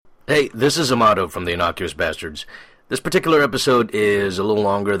Hey, this is Amato from the Innocuous Bastards. This particular episode is a little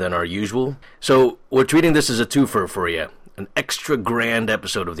longer than our usual, so we're treating this as a twofer for you. An extra grand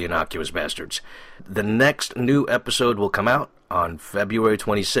episode of the Innocuous Bastards. The next new episode will come out on February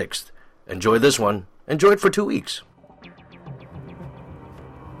 26th. Enjoy this one. Enjoy it for 2 weeks.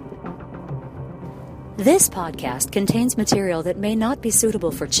 This podcast contains material that may not be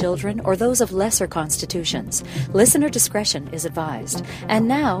suitable for children or those of lesser constitutions. Listener discretion is advised. And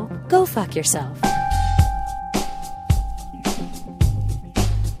now, go fuck yourself.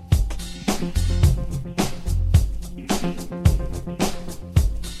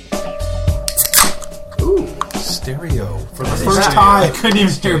 Stereo for the first time. I couldn't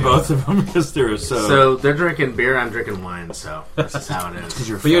even hear both of them because they were So they're drinking beer, I'm drinking wine, so this is how it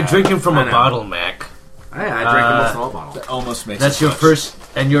is. But you're drinking from a bottle, Mac. I drank almost the whole bottle. That almost makes That's your first,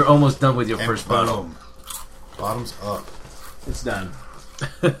 and you're almost done with your first bottle. Bottoms up. It's done.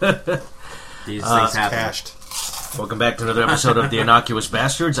 These things happen. Cashed. Welcome back to another episode of the Innocuous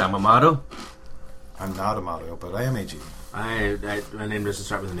Bastards. I'm Amato. I'm not Amato, but I am AG. My name doesn't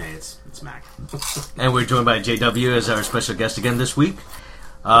start with an A. It's Mac. And we're joined by JW as our special guest again this week.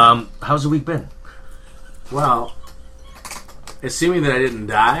 How's the week been? Well, assuming that I didn't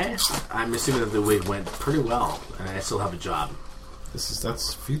die, I'm assuming that the week went pretty well, and I still have a job.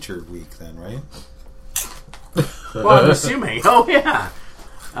 That's future week then, right? Well, I'm assuming. Oh yeah.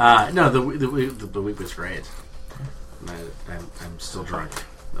 No, the week was great. I'm still drunk,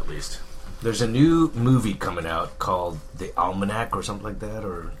 at least. There's a new movie coming out called The Almanac or something like that,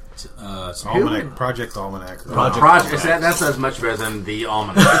 or Almanac, Project Almanac. That's as much better than The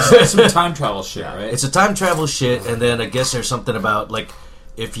Almanac. It's some time travel shit, right? It's a time travel shit, and then I guess there's something about, like,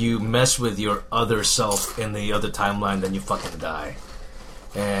 if you mess with your other self in the other timeline, then you fucking die.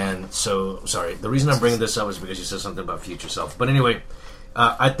 And so, sorry, the reason I'm bringing this up is because you said something about future self. But anyway,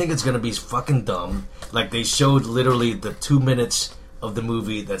 I think it's going to be fucking dumb. Like, they showed literally the 2 minutes of the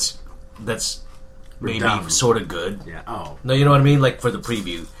movie that's maybe sort of good. Yeah. Oh. No, you know what I mean? Like, for the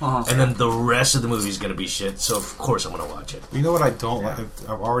preview. And then the rest of the movie is going to be shit, so of course I'm going to watch it. You know what I don't like?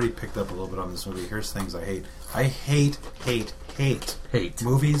 I've already picked up a little bit on this movie. Here's things I hate. I hate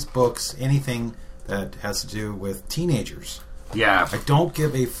movies, books, anything that has to do with teenagers. Yeah. I don't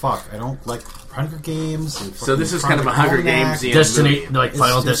give a fuck. I don't like Hunger Games. So this is kind of a Hunger Games like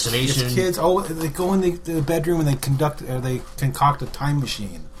Final Destination. It's kids. Oh, they go in the bedroom and they concoct a time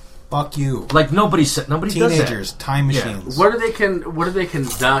machine. Fuck you. Like nobody does that. Teenagers, time machines. What do they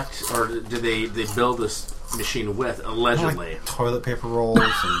conduct, or do they build this machine with? Allegedly, like toilet paper rolls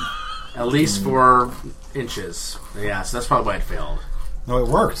and at least 4 inches. Yeah, so that's probably why it failed. No, it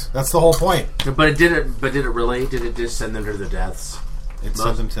worked. That's the whole point. But did it really? Did it just send them to their deaths? It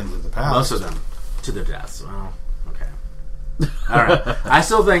sent them to the past. Most of them to their deaths. Well, okay. All right. I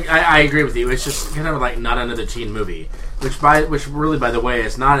still think I agree with you. It's just kind of like not another teen movie, which really, by the way,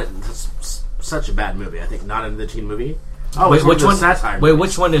 is not such a bad movie. I think not another teen movie. Oh, wait, which one? Satire wait,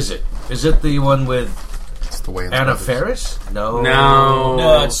 which one is it? Is it the one with Anna Brothers. Faris?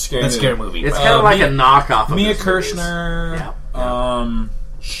 No, it's a scary movie. It's kind of like a knockoff of Mia this Kirshner. Yeah.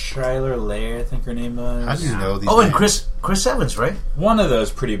 Schuyler Lair, I think her name was. How do you know these Oh, and names? Chris Evans, right? One of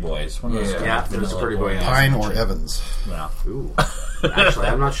those pretty boys. One of those Yeah, it was a pretty boy. Pine or Evans? Yeah. Ooh. Actually,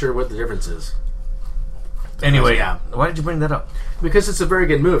 I'm not sure what the difference is. Anyway, Yeah. why did you bring that up? Because it's a very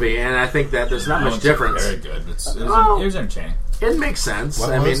good movie, and I think that there's not much difference. Very good. It was entertaining. It makes sense.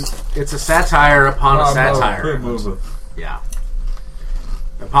 What I mean, was? it's a satire upon a satire. Yeah.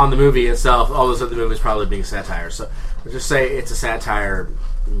 Upon the movie itself, all those other movies probably being satire. So we'll just say it's a satire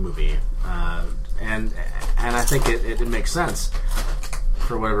movie, and I think it makes sense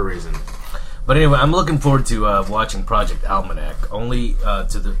for whatever reason. But anyway, I'm looking forward to watching Project Almanac, only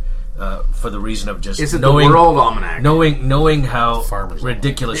for the reason of just Is it knowing the World Almanac? knowing how Farmer's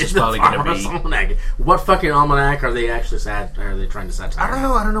ridiculous it's the probably going to Farmer's be. Almanac. What fucking almanac are they actually are they trying to satire?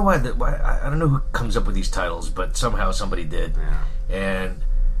 I don't know why. I don't know who comes up with these titles, but somehow somebody did. Yeah. And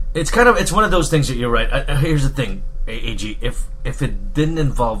it's one of those things that you're right. Here's the thing, AG. If it didn't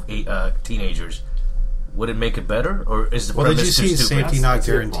involve teenagers, would it make it better, or is the Well, did you premise see too stupid? Safety Not That's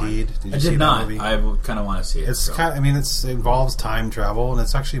a good Guaranteed? Did you I see did that not. movie? I kind of want to see it. It's kind. It involves time travel, and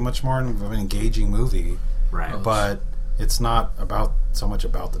it's actually much more of an engaging movie. Right. But it's not so much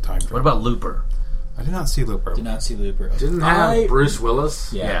about the time travel. What about Looper? I did not see Looper. Did not see Looper. Didn't have Bruce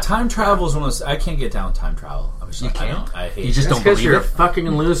Willis? Yeah. Yeah. Time travel is one of those. I can't get down with time travel. You can't? I hate You just it. don't Because believe you're it? a fucking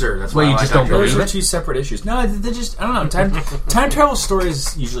loser. That's Well, why you I just like don't that believe Those it? are two separate issues. No, they just. I don't know. Time travel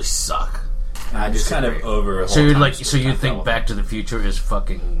stories usually suck. I just kind of over. So you're like, so you think Back to the Future is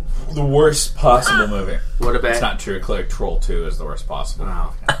fucking the worst possible movie? What about? It's not true. Troll 2 is the worst possible.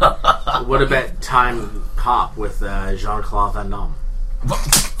 Wow. What about Time Cop with Jean-Claude Van Damme?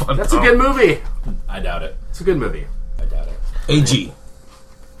 That's a Oh. good movie. I doubt it. It's a good movie. I doubt it. AG.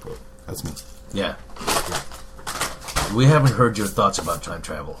 That's me. Yeah. We haven't heard your thoughts about time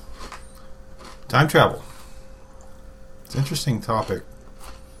travel. Time travel. It's an interesting topic.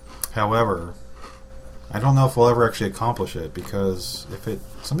 However, I don't know if we'll ever actually accomplish it, because if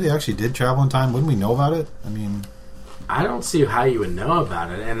somebody actually did travel in time, wouldn't we know about it? I mean, I don't see how you would know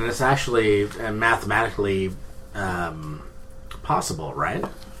about it, and it's actually mathematically possible, right?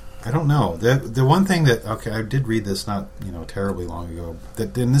 I don't know. The one thing that, okay, I did read this not terribly long ago,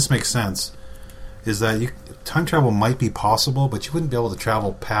 and this makes sense, is that time travel might be possible, but you wouldn't be able to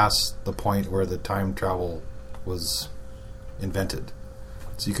travel past the point where the time travel was invented.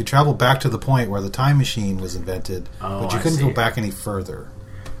 So you could travel back to the point where the time machine was invented, but you couldn't go back any further.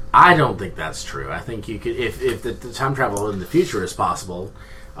 I don't think that's true. I think you could, if the time travel in the future is possible,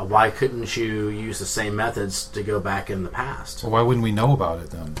 why couldn't you use the same methods to go back in the past? Well, why wouldn't we know about it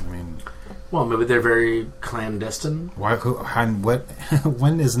then? I mean, well, maybe they're very clandestine. Why?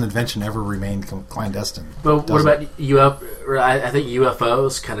 When has an invention ever remained clandestine? But what about UFO? I think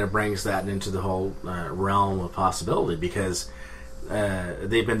UFOs kind of brings that into the whole realm of possibility, because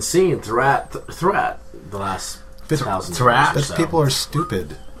they've been seen throughout the last 1,000 years. But people are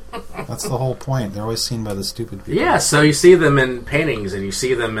stupid. That's the whole point. They're always seen by the stupid people. Yeah, so you see them in paintings, and you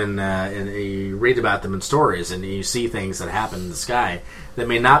see them in you read about them in stories, and you see things that happen in the sky that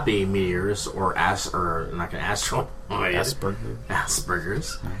may not be meteors or Asperger's.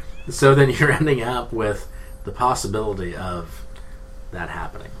 So then you're ending up with the possibility of that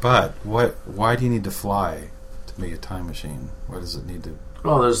happening. But why do you need to fly to make a time machine? Why does it need to?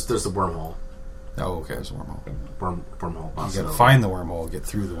 Well, there's the wormhole. Oh, okay, there's a wormhole. Wormhole. You got to find the wormhole, get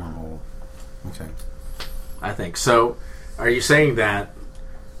through the wormhole. Okay. I think so. Are you saying that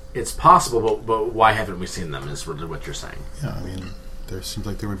it's possible, but why haven't we seen them? Is really what you're saying? Yeah, I mean, there seems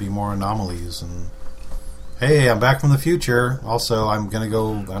like there would be more anomalies. And hey, I'm back from the future. Also, I'm gonna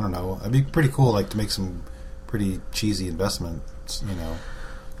go. I don't know. It'd be pretty cool, like to make some pretty cheesy investments.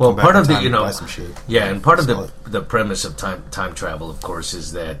 Well, part of the buy some shit. Yeah, and part of the premise of time travel, of course,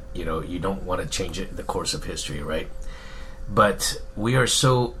 is that you don't want to change the course of history, right? But we are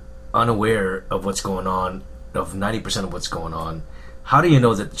so unaware of what's going on, of 90% of what's going on. How do you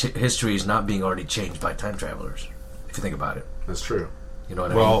know that history is not being already changed by time travelers? If you think about it, that's true. You know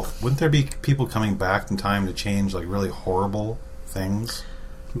what I mean? Well, wouldn't there be people coming back in time to change like really horrible things?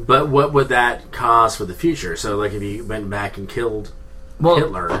 But what would that cause for the future? So, like, if you went back and killed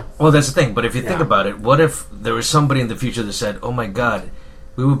Hitler. Well, that's the thing. But if you think about it, what if there was somebody in the future that said, "Oh my God,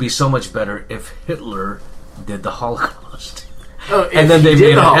 we would be so much better if Hitler did the Holocaust," and then they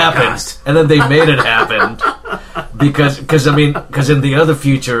made it happen. And then they made it happen because in the other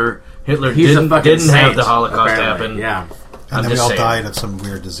future, Hitler didn't have the Holocaust happen. Yeah, and then we all died of some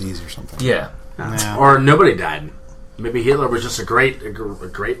weird disease or something. Yeah, or nobody died. Maybe Hitler was just a great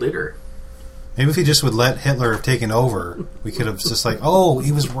leader. Maybe if he just would let Hitler have taken over, we could have just like, oh,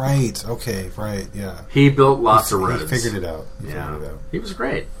 he was right. Okay, right, yeah. He built lots of roads. He figured it out. He was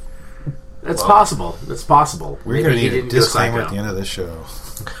great. It's possible. It's possible. We're going to need a disclaimer at the end of this show.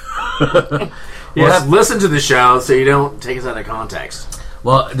 Yes, listen to the show so you don't take us out of context.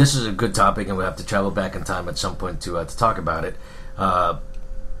 Well, this is a good topic, and we have to travel back in time at some point to talk about it.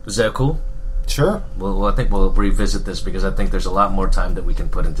 Is that cool? Sure. Well, I think we'll revisit this because I think there's a lot more time that we can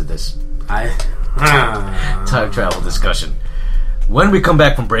put into this time travel discussion. When we come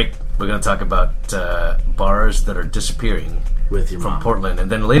back from break, we're going to talk about bars that are disappearing from Portland.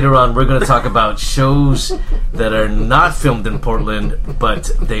 And then later on, we're going to talk about shows that are not filmed in Portland,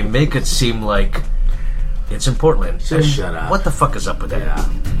 but they make it seem like it's in Portland. Just shut up. What the fuck is up with that? Yeah.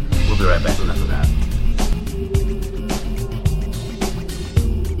 We'll be right back. Enough of that.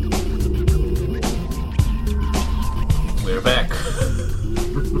 We're back.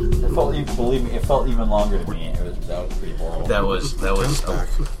 Believe me, it felt even longer to me. That was pretty horrible. That was.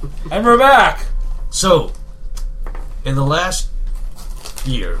 And we're back. So, in the last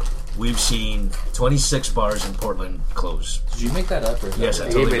year, we've seen 26 bars in Portland close. Did you make that up? Or yes, I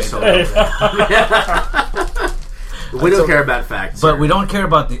totally made that up. We don't care about facts. But we don't care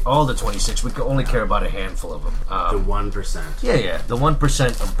about all the 26. We can only care about a handful of them. The 1%. Yeah. The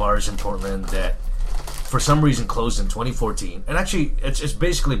 1% of bars in Portland that, for some reason, closed in 2014. And actually, it's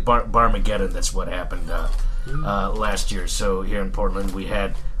basically Barmageddon. That's what happened last year. So here in Portland, we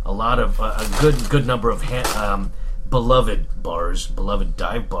had a lot of a good number of beloved bars, beloved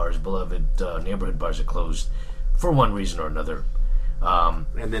dive bars, beloved neighborhood bars that closed for one reason or another. And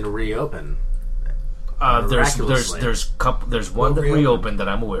then reopen. There's one that reopened that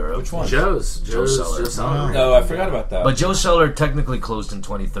I'm aware of. Which one? Joe's Cellar. Cellar. No, I forgot about that. But Joe's Cellar technically closed in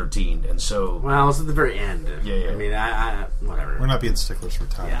 2013, and so Well, it's at the very end. Yeah. I mean, I whatever. We're not being sticklers for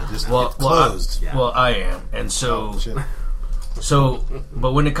time. Yeah. Just well, it's closed. Yeah. well, I am, and so Oh, shit.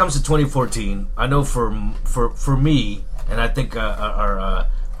 but when it comes to 2014, I know for me, and I think our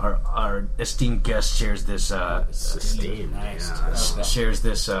esteemed guest shares this Esteemed. Nice. Yeah. shares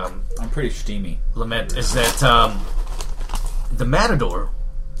this I'm pretty steamy. lament is that the Matador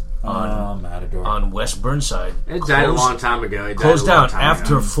Matador. on West Burnside It died a long time ago. It died closed a long down time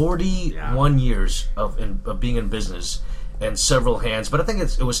after ago. 41 years of being in business and several hands. But I think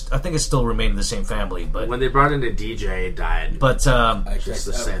it still remained the same family. But When they brought in a DJ, it died. but Just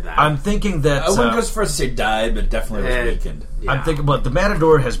to say that. I'm thinking that I wouldn't go as far as to say died, but definitely was weakened. Yeah. I'm thinking, but the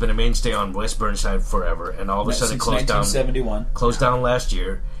Matador has been a mainstay on West Burnside forever, and all of a sudden it Since closed down. 1971. Closed down last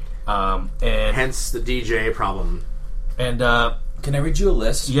year, and Hence the DJ problem. and Can I read you a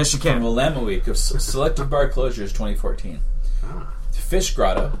list? Yes, you can. From Willamette Week of selected bar closures 2014. Fish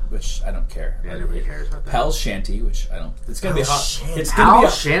Grotto, which I don't care. Yeah, nobody cares about that. Pal's Shanty, which I don't. It's gonna be hot. Shanty. It's gonna be Al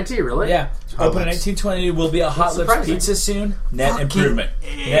a, Shanty, really? yeah. Open in Lips. 1920. Will be a Hot Lips surprising. pizza soon. Net Fucking improvement.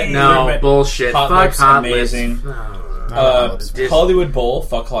 Net No, improvement. bullshit. Hot Fuck Lips, Hot amazing. Lips. No. Just- Hollywood Bowl.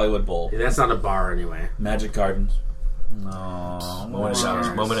 Fuck Hollywood Bowl. Yeah, that's not a bar anyway. Magic Gardens. No. moment of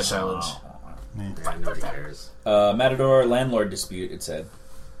silence. Yeah, nobody cares. Matador landlord dispute. It said.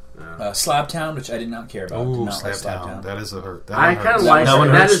 Slabtown, which I did not care about. Did Ooh, not like Slaptown. That is a hurt. That I one kind of hurts. like That one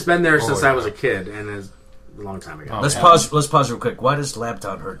that. That hurts. has been there since Oh, I was yeah. a kid, and it's a long time ago. Let's pause real quick. Why does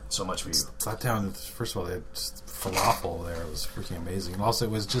Laptown hurt so much for you? Slaptown, first of all, they had just falafel there. It was freaking amazing. And also,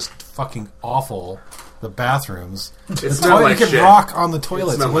 it was just fucking awful. The bathrooms. It The smelled toilet, like you could shit. rock on the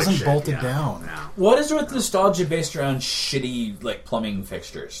toilets. It smelled like wasn't shit, bolted yeah. down. Yeah. What is with nostalgia based around shitty like plumbing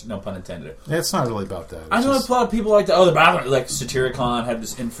fixtures? No pun intended. It's not really about that. It's I know just- a lot of people like the bathroom. Like Satyricon had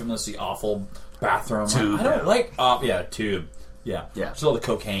this infamously awful bathroom. Tube. I don't like tube. Yeah. Yeah. So all the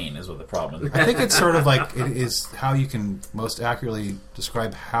cocaine is what the problem is. I think it's sort of like it is how you can most accurately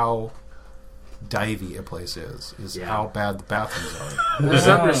describe how divey a place is Yeah. how bad the bathrooms are.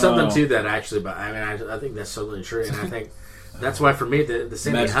 There's something to that actually, but I mean, I think that's totally true, and I think that's why for me the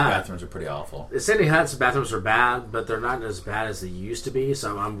Sandy Magic Hut. bathrooms are pretty awful. The Sandy Hut's bathrooms are bad, but they're not as bad as they used to be.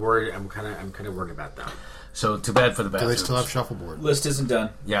 So I'm worried. I'm kind of worried about that. So too bad for the Do they bathrooms. still have shuffleboard? List isn't done.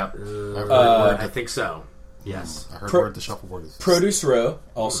 Yeah. I think so. Yes. I heard Pro- word the shuffleboard is Produce Row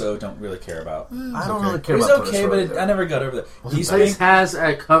also don't really care about. I don't okay. really care It was about okay, but I never got over that. East Place Bank, has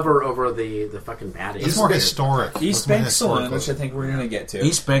a cover over the fucking patio. It's more historic. East It's more Bank historical. Saloon, which I think we're gonna get to.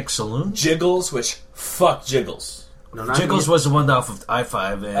 East Bank Saloon. Jiggles, which fuck Jiggles. No, not Jiggles the- was the one off of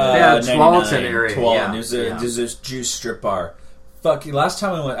I-5. And Yeah, 99, Tualatin area, Tualatin. yeah. There's this juice strip bar. Fuck, last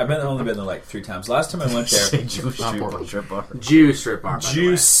time I went, only been there like 3 times. Last time I went Say there, Jewish strip bar. Jew strip bar. By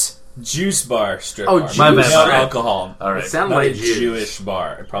juice bar strip Oh, bar. juice My bad. No Right. alcohol. All the way. right. It sounded Not like a Jew. Jewish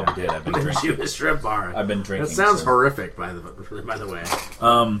bar. It probably did. I've been drinking. Jewish strip bar. I've been drinking, That sounds so- horrific. By the way.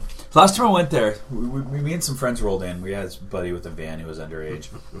 Last time I went there, me and some friends rolled in. We had this buddy with a van who was underage,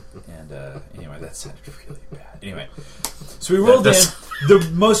 and anyway, that sounded really bad. Anyway, so we rolled in.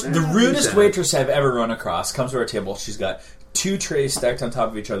 The rudest waitress I've ever run across comes to our table. She's got 2 trays stacked on top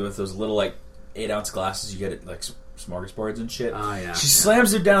of each other with those little like 8-ounce glasses you get at like smorgasbords and shit. Oh, yeah. She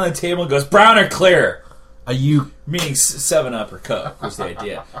slams them down on the table and goes, "Brown or clear?" Are you? Meaning 7-Up or Coke was the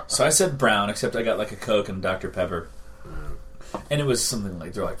idea. So I said brown, except I got like a Coke and a Dr. Pepper. And it was something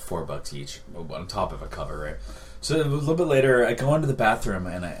like, they're like $4 each on top of a cover, right? So a little bit later, I go into the bathroom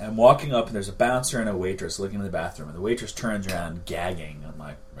and I'm walking up and there's a bouncer and a waitress looking in the bathroom. And the waitress turns around gagging. I'm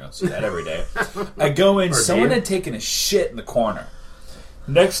like, I don't see that every day. I go in, someone had taken a shit in the corner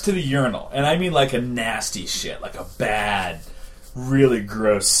next to the urinal. And I mean like a nasty shit, like a bad, really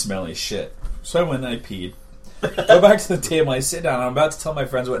gross, smelly shit. So I went and I peed. Go back to the table, I sit down, I'm about to tell my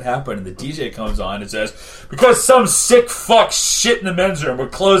friends what happened, and the DJ comes on and says, "Because some sick fuck shit in the men's room, we're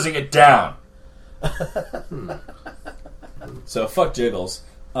closing it down." So, fuck Jiggles.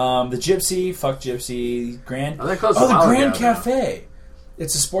 The Gypsy, fuck Gypsy. they closed a the while Grand ago, Cafe.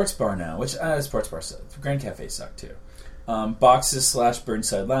 It's a sports bar now, which, sports bar suck. The Grand Cafe sucked too. Boxes /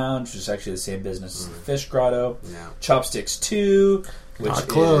 Burnside Lounge, which is actually the same business as the Fish Grotto. Yeah. Chopsticks 2, which Not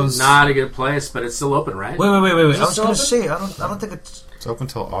closed. is... Not a good place, but it's still open, right? Wait. I was still going to open? say I don't think it's. It's open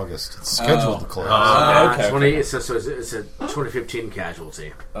until August. It's scheduled to close. Okay. It's a 2015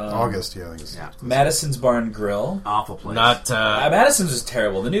 casualty. August, yeah. I think it's, Madison's Bar and Grill. Awful place. Not. Madison's is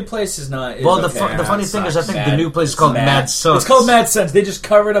terrible. The new place is not. Is Well, okay. the funny thing is, I think the new place is It's called Mad Suns. It's called Mad Suns. They just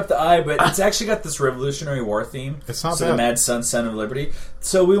covered up the eye, but it's actually got this Revolutionary War theme. It's not so bad. the Mad Sun, Son of Liberty.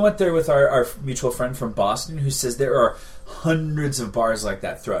 So we went there with our mutual friend from Boston, who says there are hundreds of bars like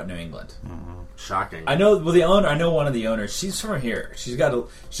that throughout New England. Shocking. I know. Well, the owner. I know one of the owners. She's from here. She's got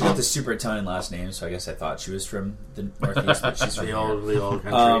the super Italian last name, so I guess I thought she was from the Northeast, but she's from the here. old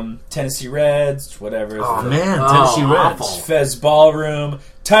country. Tennessee Reds, whatever. Oh man, Tennessee Reds. awful. Fez Ballroom,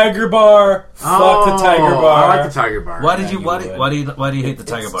 Tiger Bar. Fuck the Tiger Bar. I like the Tiger Bar. Why do you hate the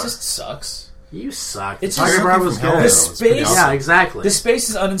Tiger Bar? It just sucks. You suck. It's Tiger just- Bar was From hell, good. though. This It's pretty space- awesome. Yeah, exactly. The space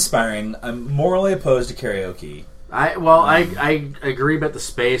is uninspiring. I'm morally opposed to karaoke. I agree, but the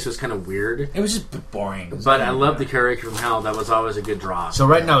space was kind of weird. It was just boring. It was But boring. I love the karaoke from hell. That was always a good draw. So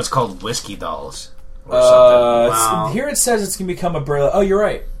right now it's called Whiskey Dolls or something. Wow. Here it says it's going to become a burlesque. Oh, you're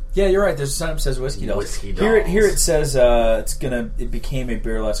right. Yeah, you're right. There's a sign that says Whiskey Dolls. Whiskey Here Dolls. it says it became a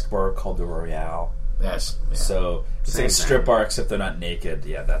burlesque bar called the Royale. Yes. Yeah. So it's Same like a strip thing. bar, except they're not naked.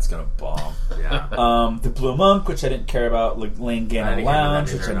 Yeah, that's going to bomb. Yeah. The Blue Monk, which I didn't care about. Lane I Gamma didn't get Lounge,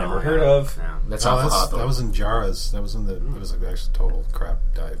 into which that I either, never no, heard yeah. of. Yeah. That's Oh, off of Hawthorne. that was in Jara's. That was in the. It was like actually total crap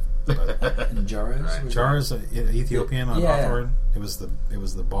dive. But And Jaros? Right. Jara's Ethiopian on Yeah. Hawthorne. It was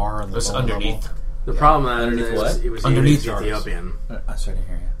the bar on the It was lower underneath. level. The problem that Underneath is what? it was Underneath Ethiopian. I'm sorry to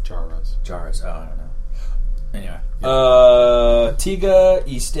hear you. Jara's. Jaros. Oh, I don't know. Anyway. Tiga,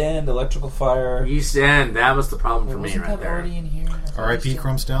 East End, Electrical Fire. East End. That was the problem for me Wasn't right that there. already in here? R.I.P.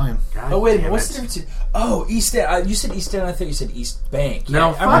 Chrome Stallion. God Oh, wait a damn minute. What's it. the difference? Oh, East End. You said East End. I thought you said East Bank. No,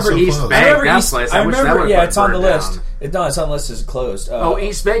 Yeah, fuck remember East closed. Bank. I remember That East, place. I I wish that remember. would Yeah, it's on the burned list. down. No, it's on the list. It's closed. Oh,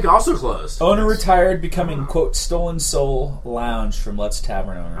 East Bank also closed. Owner retired, becoming quote Stolen Soul Lounge from Let's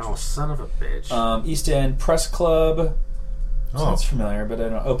Tavern owners. Oh, son of a bitch. East End Press Club. Oh, Sounds familiar, but I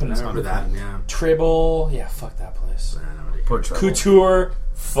don't open I it. remember that. Yeah. Tribble. Yeah, fuck that place. Poor trouble. Couture.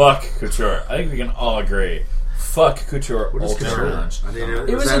 Fuck Couture. I think we can all agree. Fuck Couture. What is Old Couture? Town Lounge. I didn't know-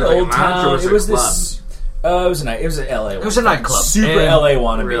 It was that an like a old lounge or town. was It was a club? this. It was a night. It was an LA. It was a nightclub. Super And- LA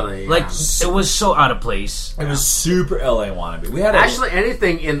wannabe. Really? Like yeah. it was so out of place. It was super LA wannabe. We had Actually,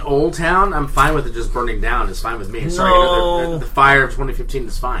 anything in Old Town, I'm fine with it just burning down. It's fine with me. Sorry, No. the fire of 2015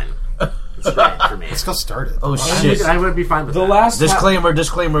 is fine. It's great for me. Let's go start it. Oh shit! I would be fine with the that. last Disclaimer.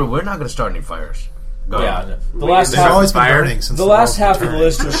 We're not going to start any fires. Go Yeah, ahead. the last They've half. always been Fired. burning since The last world's half of the return.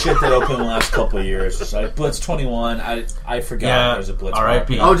 list was shit that opened in the last couple of years. It's like Blitz 21. I forgot Yeah, there was a Blitz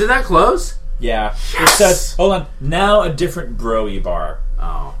R.I.P. bar. Oh, did that close? Yeah. It Yes! says, hold on, now a different bro-y bar.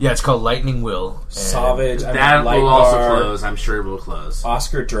 Oh. Yeah, it's called Lightning Will. And Savage, That Light will also Bar, close. I'm sure it will close.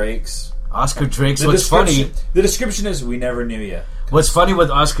 Oscar Drake's. Oscar Drake's. The What's funny? description- The description is, we never knew you. What's funny with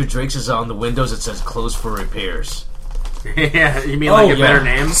Oscar Drake's is on the windows it says "closed for repairs." Yeah, you mean like a yeah. better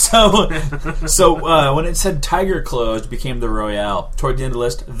name? So when it said Tiger closed, became the Royale. Toward the end of the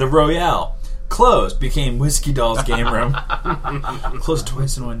list, the Royale. Closed became Whiskey Doll's Game Room. Closed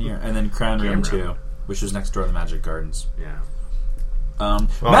twice in 1 year. And then Crown Room 2, which was next door to the Magic Gardens. Yeah.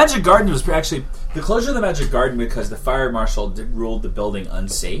 Magic Garden was actually the closure of the Magic Garden because the fire marshal ruled the building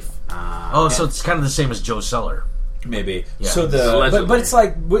unsafe. So it's kind of the same as Joe Cellar. Maybe. Yeah. So the Allegedly. but it's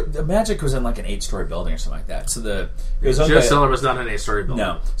like the Magic was in like an 8-story building or something like that. So it was owned Joe by Cellar was not an 8-story building.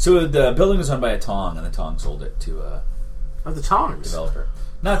 no. So the building was owned by a Tong, and the Tong sold it to a Oh, the Tongs. developer.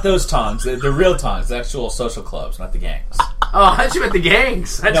 Not those Tongs, the real Tongs, the actual social clubs, not the gangs. Oh, I thought you meant the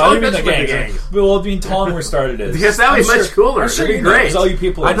gangs. I No, I totally mean meant the you meant gangs. the gangs. Well, I mean Tong where started is Because that would be I'm much cooler. I'm sure That'd be you know, great. 'cause all you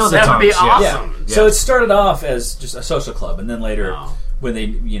people. I know that the That would be Tongs, yeah. awesome. Yeah. So it started off as just a social club, and then later, Oh. when they,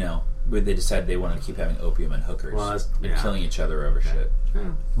 when they decided they wanted to keep having opium and hookers Well, that's- and yeah. killing each other over shit.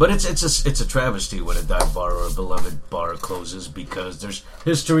 But it's a travesty when a dive bar or a beloved bar closes because there's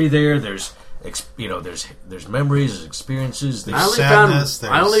history there. There's there's memories, there's experiences, I there's only sadness,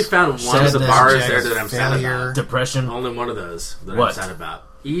 found one of the sadness, bars reject, there that I'm sad failure. about. depression. Only one of those that What? I'm sad about.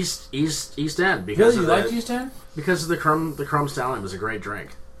 East End because Really, you of liked the, East End? because of the Chrome Stallion was a great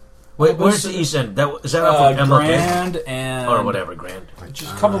drink. Wait, where's what's the the- East End? Is that off of MLK Grand and or whatever? Grand.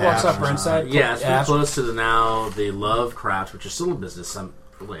 Just a couple blocks up inside. Yeah, it's pretty close to the Lovecraft, which is still in business. I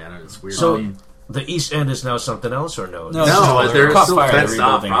don't know. It's weird. So the East End is now something else, or no? No, no, they're caught still fire, fenced they're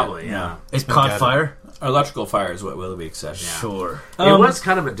off, rebuilding probably. it. Yeah. it caught fire. Electrical fire is what Willoughby said. Sure. It was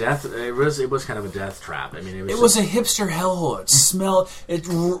kind of a death. It was kind of a death trap. I mean, It was a hipster hellhole. It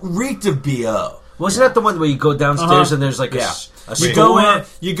reeked of BO. Wasn't that the one where you go downstairs and there's like a You store? go in.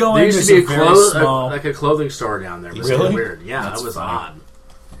 You go There in. used There's to be a very small. like a clothing store down there. It was Really? kind of weird. Yeah, That's that was funny. odd.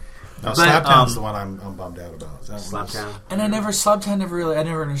 No, Slaptown's the one I'm bummed out about. Slaptown. And I never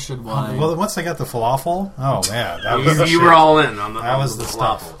understood why. Well, once they got the falafel, oh man, that was You, the you shit. were all in on the. That on was the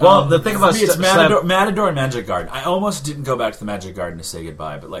stuff. Well, the thing about For me, it's Slap- Matador and Magic Garden. I almost didn't go back to the Magic Garden to say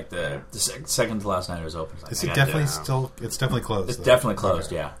goodbye, but like the second to last night it was open. Is it definitely still? It's definitely closed. It's though. definitely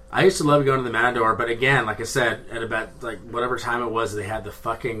closed. Yeah. I used to love going to the Matador, but again, like I said, at about like whatever time it was, they had the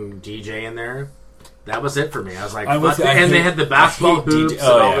fucking DJ in there. That was it for me. I was like, fuck it. And they had the basketball hoops and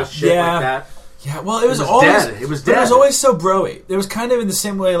all this shit like that. Yeah, well, it was was always dead. It was but it was dead. always so broy. It was kind of in the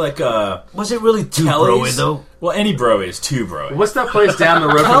same way like was it really too Kelly's broy though? Well, any broy is too broy. What's that place down the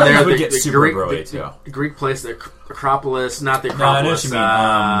road from Kelly's there? would The, get the super Greek, broy, the, too. the Greek place, the Acropolis, not the No, I know what Acropolis. you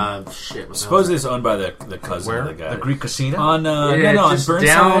mean. Shit. What's Supposedly it's owned by the cousin Where? of the guy. The Greek casino? On yeah, on just Burnside,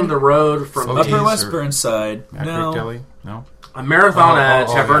 down the road from Fogies Upper West or- Burnside. Mac No, Deli? No. a Marathon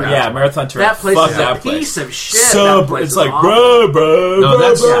Taverna. yeah, Marathon Tour. That place Fuck is that a place. piece of shit. So That place it's is like awful. bro.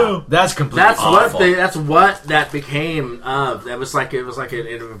 No, bro. that's completely That's awful. that's what that became of. That was like it was like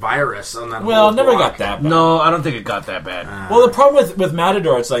a virus on that. Well, whole it never block. got that bad. No, I don't think it got that bad. Well, the problem with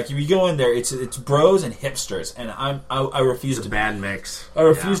Matador, it's like if you go in there, it's bros and hipsters, and I refuse It's a to bad mix. I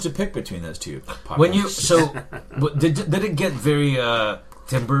refuse to pick between those two. When you populations. did it get very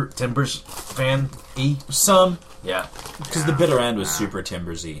Timbers fan y? Some Yeah, because the bitter end was super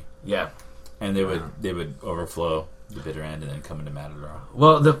Timbersy, yeah. and they would overflow the bitter end and then come into Matador.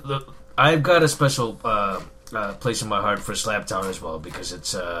 Well, I've got a special place in my heart for Slaptown as well because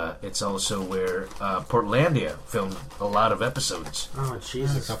it's also where Portlandia filmed a lot of episodes. Oh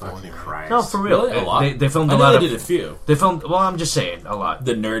Jesus a couple fucking anyway. Christ! No, for real, Really? A lot? They filmed I a know lot they of. did a few. They filmed. Well, I'm just saying a lot.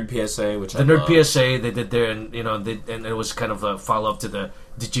 The Nerd PSA, which The I Nerd love. PSA they did there, and and it was kind of a follow up to the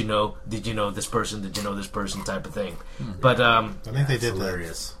Did you know this person? Did you know this person? Type of thing. But I think they did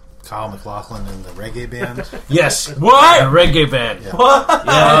hilarious. Kyle MacLachlan and the reggae band. yes, What? a reggae band. Yeah. What?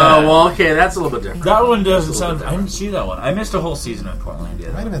 Oh well, okay, that's a little bit different. That one doesn't sound. I didn't see that one. I missed a whole season of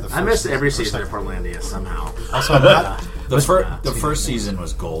Portlandia. Might have been the first I missed every season season or of second. Portlandia somehow. Also, not, The first season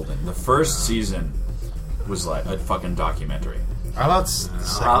was golden. The first season was like a fucking documentary. I thought the second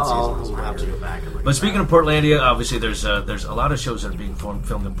season was I'll have to better. go back and look But at speaking of Portlandia, obviously there's a lot of shows that are being filmed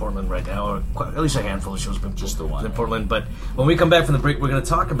in Portland right now, or at least a handful of shows being Just the one. in Portland. But when we come back from the break, we're going to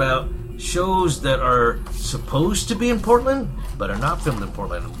talk about shows that are supposed to be in Portland but are not filmed in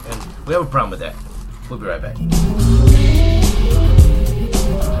Portland, and we have a problem with that. We'll be right back.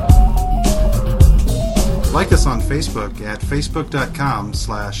 Like us on Facebook at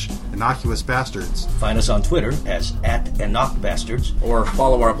facebook.com/innocuousbastards. Find us on Twitter as @EnochBastards. or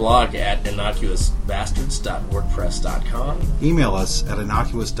follow our blog at innocuousbastards.wordpress.com. Email us at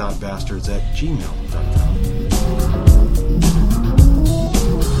innocuous.bastards@gmail.com.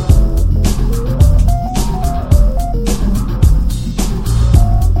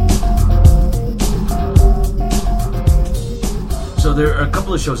 So there are a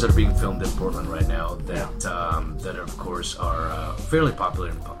couple of shows that are being filmed in Portland right now that of course are fairly popular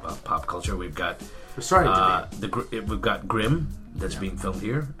in pop culture. We've got We're starting to we've got Grimm that's being filmed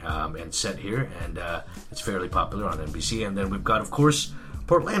here and set here, and it's fairly popular on NBC. And then we've got, of course,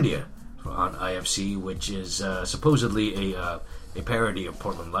 Portlandia on IFC, which is supposedly a parody of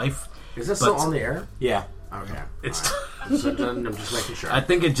Portland life. be. Is this still But- on the air? Yeah. Okay. It's. So I'm just making sure. I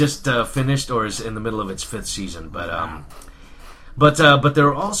think it just finished or is in the middle of its 5th season, but there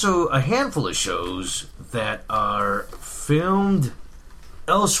are also a handful of shows that are filmed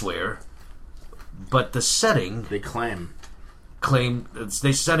elsewhere, but the setting They claim.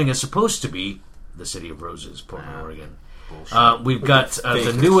 the setting is supposed to be the City of Roses, Portland, Wow. Oregon. Bullshit. We've got the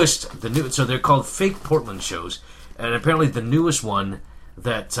Fakers. new. So they're called fake Portland shows, and apparently the newest one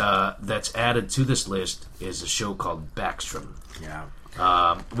that's added to this list is a show called Backstrom. Yeah.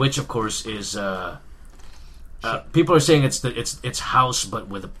 Which of course is people are saying it's House but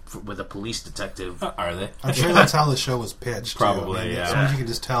with a police detective. Are they? I'm sure that's how the show was pitched. too. Probably, I mean, yeah. As soon as you can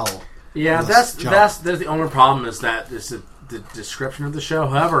just tell. Yeah, Let's that's jump. the only problem is that is the description of the show.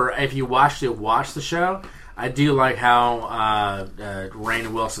 However, if you watch the show, I do like how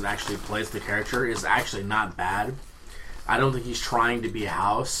Rainn Wilson actually plays the character. Is actually not bad. I don't think he's trying to be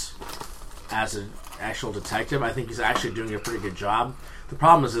House as an actual detective. I think he's actually doing a pretty good job. The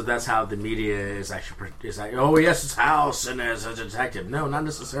problem is that that's how the media is like, oh yes, it's House and as a detective. No, not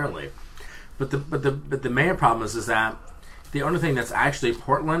necessarily. But the main problem is that the only thing that's actually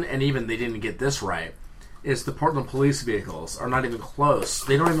Portland, and even they didn't get this right, is the Portland police vehicles are not even close.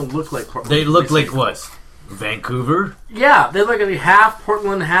 They don't even look like Portland. They look police like vehicles. what? Vancouver? Yeah, they look like half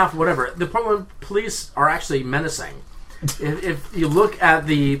Portland, half whatever. The Portland police are actually menacing. If you look at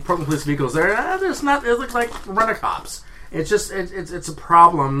the Portland police vehicles, there's not. They look like rent-a-cops. It's just it's a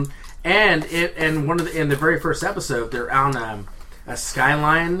problem, And in the very first episode, they're on a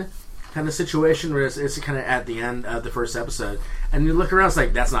skyline kind of situation where it's kind of at the end of the first episode, and you look around, it's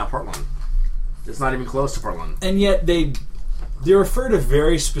like, that's not Portland. It's not even close to Portland. And yet they refer to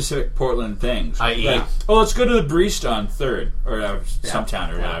very specific Portland things. I.e. Like, let's go to the Breest on 3rd, or some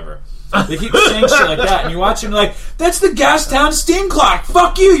town or whatever. They keep saying shit like that, and you watch them like, that's the Gastown steam clock.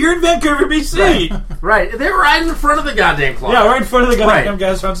 Fuck you, you're in Vancouver, BC. Right. They're right in front of the goddamn clock. Yeah, right in front of the goddamn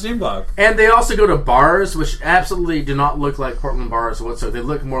Gastown steam clock. And they also go to bars, which absolutely do not look like Portland bars whatsoever. They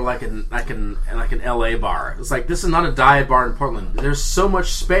look more like an LA bar. It's like, this is not a dive bar in Portland. There's so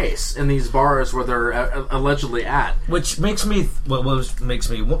much space in these bars where they're allegedly at. Which makes me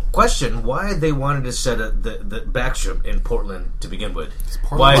question why they wanted to set the Backstrom in Portland to begin with.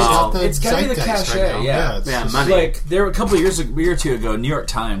 Why is it? It's gotta be the cachet, right yeah, just, money. Like, there were a couple of years, a year or two ago, New York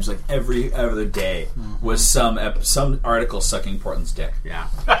Times, like every other day, was some article sucking Portland's dick. Yeah.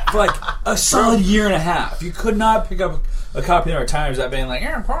 For like a solid year and a half. You could not pick up a copy of the New York Times that being like,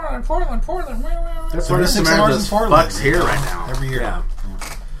 yeah, Portland. That's why there's 6 some hours of in those Portland fucks here right now. every year. Yeah.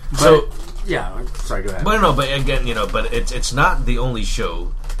 So, Yeah. Sorry, go ahead. but again, but it's not the only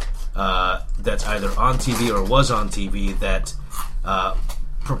show that's either on TV or was on TV that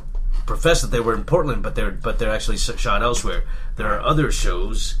profess that they were in Portland, but they're actually shot elsewhere. There are other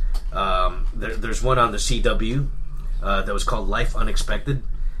shows. There's one on the CW that was called Life Unexpected.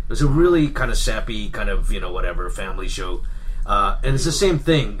 It was a really kind of sappy, kind of whatever family show, and it's the same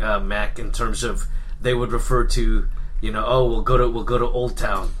thing, Mac, in terms of they would refer to we'll go to Old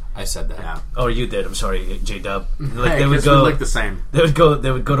Town. I said that. Yeah. Oh, you did. I'm sorry, J-Dub. Like, Hey, they would 'cause go. we look the same. They would go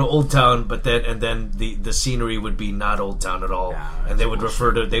to Old Town, but then the scenery would be not Old Town at all, Yeah, and they would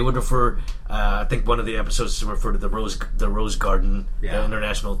refer. I think one of the episodes to refer to the Rose Garden, Yeah. the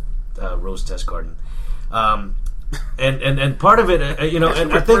International Rose Test Garden, and part of it, and I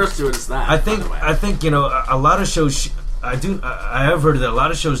think refers to it as that, by the way. I think a lot of shows. I have heard that a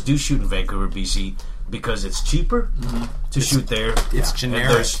lot of shows do shoot in Vancouver, BC. Because it's cheaper to shoot there. It's And generic.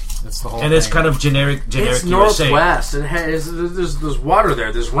 there's- That's the whole And thing. it's kind of generic It's USA. northwest. It has there's water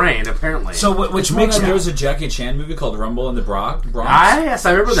there. There's rain apparently. So which Makes makes there was a Jackie Chan movie called Rumble in the Bronx. yes,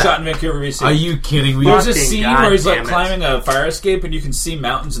 I remember that. Shot in Vancouver, BC. Are you kidding me? There's a Fucking scene where he's like goddamn it. climbing a fire escape, and you can see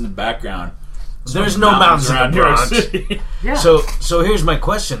mountains in the background. There's no mountains around New York Bronx. City. Yeah. So here's my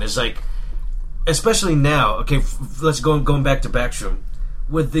question: is like, especially now. Okay, let's going back to Backstrom.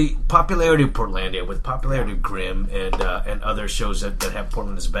 With the popularity of Portlandia, with popularity of Grimm and other shows that have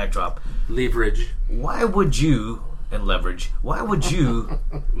Portland as a backdrop, Leverage. why would you Leverage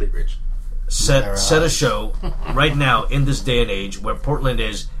set a show right now in this day and age where Portland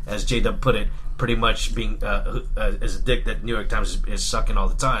is, as J-Dub put it, pretty much being as a dick that New York Times is sucking all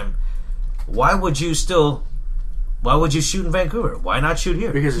the time? Why would you shoot in Vancouver? Why not shoot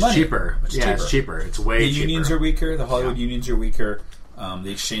here? Because it's Money. cheaper. It's Yeah, cheaper. it's cheaper. It's way The cheaper. unions are weaker. The Hollywood unions are weaker.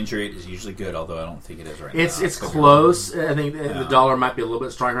 The exchange rate is usually good, although I don't think it is right now. It's close. I think the dollar might be a little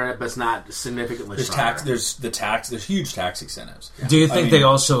bit stronger right now, but it's not significantly There's stronger. there's huge tax incentives. Do you think I mean- they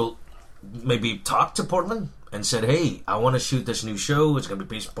also maybe talked to Portland and said, "Hey, I want to shoot this new show. It's going to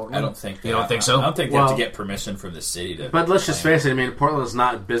be based in Portland"? I don't think you don't think so. I don't think they have Well- to get permission from the city to. But let's just face it. I mean, Portland is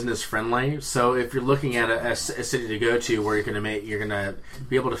not business friendly. So if you're looking at a city to go to where you're gonna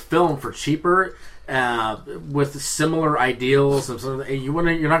be able to film for cheaper, with similar ideals, and you're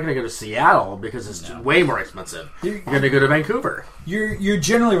not going to go to Seattle because it's way more expensive. You're going to go to Vancouver. You're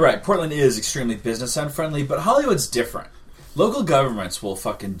generally right. Portland is extremely business unfriendly, but Hollywood's different. Local governments will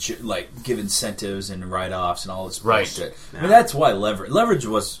fucking give incentives and write-offs and all this Right. bullshit. I mean, that's why Leverage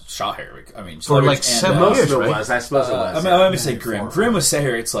was shot here. I mean, For Leverage like and, 7 Most years, of it right? was. I suppose it was. I mean, let me say Grimm. Grimm was set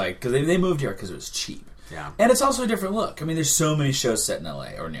here. It's like because they moved here because it was cheap. Yeah. And it's also a different look. I mean, there's so many shows set in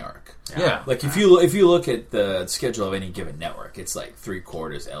LA or New York. Yeah. Like if you look at the schedule of any given network, it's like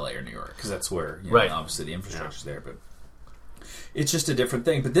 3/4 LA or New York because that's where Right. obviously the infrastructure's there, but it's just a different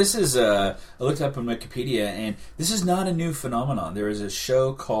thing. But this is I looked up on Wikipedia, and this is not a new phenomenon. There is a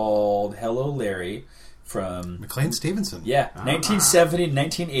show called Hello Larry from McLean Stevenson. 1970 to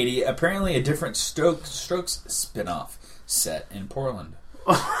 1980. Apparently, a different Strokes spin-off set in Portland.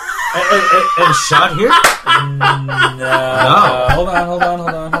 and shot here? No. Hold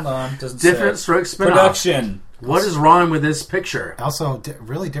on. Doesn't Different say. Strokes spin-off. Production. What is wrong with this picture? Also,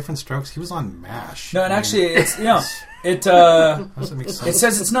 really different strokes. He was on MASH. No, and actually, it's it Doesn't make sense. it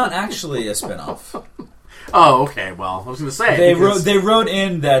says it's not actually a spin-off. Oh, okay. Well, I was going to say They wrote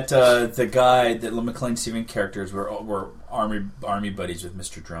in that the guy that the McLean Steven characters were army buddies with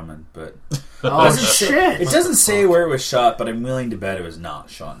Mr. Drummond, but Oh shit! it doesn't say where it was shot, but I'm willing to bet it was not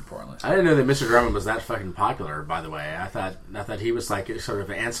shot in Portland. I didn't know that Mr. Drummond was that fucking popular. By the way, I thought he was like sort of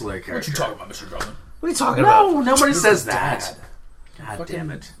an ancillary character. What you talking about, Mr. Drummond? What are you talking about? No, nobody says that. God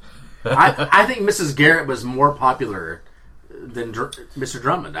damn it! I think Mrs. Garrett was more popular than Mr.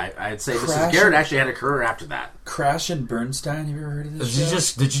 Drummond. I'd say Mrs. Garrett actually had a career after that. Crash and Bernstein. Have you ever heard of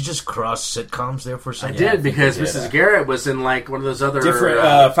this show? Did you just cross sitcoms there for a second? I did because Mrs. Garrett was in like one of those other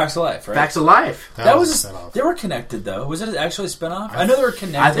different Facts of Life, right? Facts of Life. That was a spinoff. they were connected though. Was it actually a spinoff? I know they were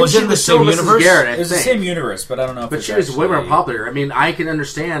connected. I think Was it in the still same Mrs. universe? Garrett, It was the same universe, but I don't know if But it's she was way more actually- popular. I mean, I can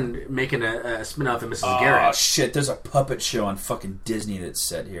understand making a spin-off of Mrs. Oh Garrett. shit! There's a puppet show on fucking Disney that's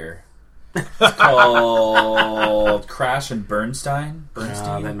set here. It's called Crash and Bernstein.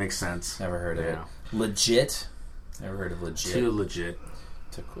 That makes sense. Never heard of it. Legit. Never heard of Legit. Too legit.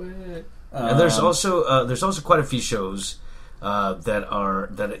 To quit. And there's also quite a few shows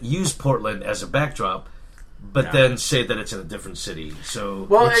that use Portland as a backdrop, but then say that it's in a different city. So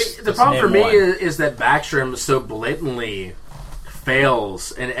The problem for name me one. is that Backstrom so blatantly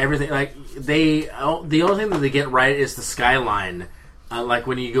fails and everything. Like the only thing that they get right is the skyline. Like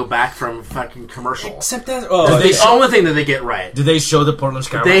when you go back from fucking commercial. Except that. The only thing that they get right. do they show the Portland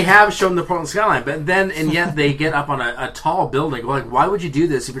skyline? They have shown the Portland skyline, but then and yet they get up on a tall building. Like, why would you do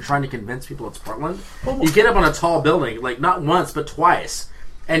this if you're trying to convince people it's Portland? You get up on a tall building, like not once but twice,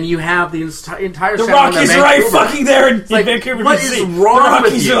 and you have the entire. The skyline of Rockies are right Vancouver. fucking there in Like, Vancouver, what BC. is wrong The with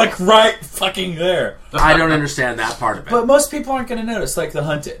Rockies you? are like right fucking there. I don't understand that part of it. But most people aren't going to notice, like The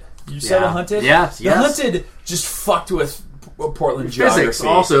Hunted. You saw Yeah. The Hunted? Yes, The yes. Hunted just fucked with Portland geography. Physics,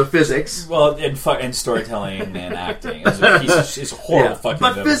 also physics. Well, and storytelling and acting. It's a horrible fucking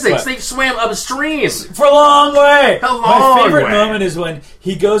But movie. physics, But they swam upstream. for a long way. A long My favorite way. moment is when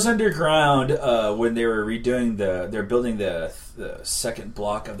he goes underground when they were redoing they're building the second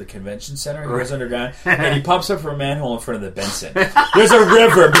block of the convention center. He goes underground and he pops up from a manhole in front of the Benson. There's a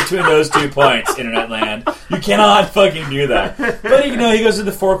river between those 2 points, Internet Land. You cannot fucking do that. But he goes to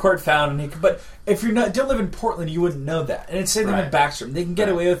the forecourt fountain. But if you don't live in Portland, you wouldn't know that. And it's same thing with Backstrom. They can get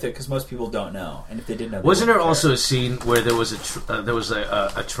away with it because most people don't know. And if they did know, Wasn't there also a scene where there was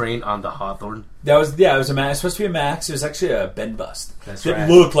a train on the Hawthorne? It was a Max. It was supposed to be a Max. It was actually a Ben Bust. That's It right.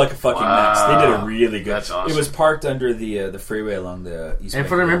 looked like a fucking Max. They did a really good. That's awesome. It was parked under the freeway along the East. And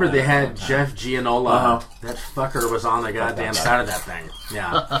if I remember, they had Vancouver Jeff Gianola. Uh-huh. That fucker was on the goddamn side of that thing.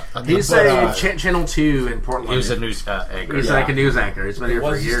 Yeah, he's a Channel 2 in Portland. He was a news anchor. He's like a news anchor. He's been here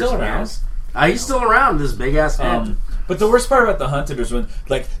for Was he years still and around? years. He's still around. This big ass head. But the worst part about The Hunted was when,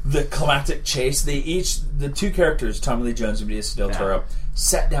 like, the climactic chase. The two characters, Tommy Lee Jones and Benicio del Toro,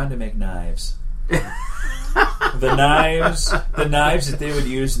 sat down to make knives. the knives that they would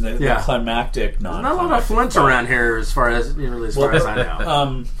use in the climactic Not a lot of flint around here, as far as I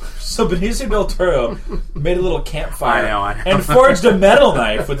know. So Benicio del Toro made a little campfire I know. and forged a metal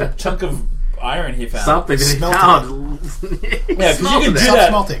knife with a chunk of iron he found. Something that he Smelted found. Yeah, because you can do Stop that.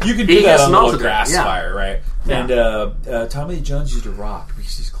 smelting. You can He do that on a smelted little it, grass yeah. fire, right? Yeah. And Tommy Lee Jones used a rock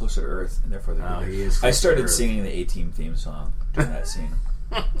because he's closer to Earth, and therefore he is closer I to started Earth. singing the A-Team theme song during that scene.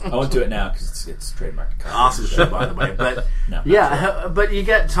 I won't do it now because it's trademarked. Awesome show, by the way. But No, but you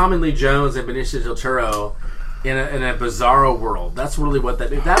got Tommy Lee Jones and Benicio del Toro in a bizarro world. That's really what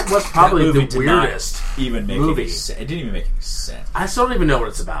that was probably That movie the did not weirdest even make movie. any sense. It didn't even make any sense. I still don't even know what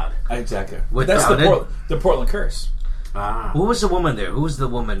it's about. Exactly. What That's about it? the Portland Curse. Who was the woman there? Who was the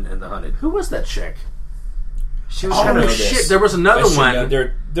woman in The Hunted? Who was that chick? She was Oh, kind no, of this. Shit, there was I another should one. know.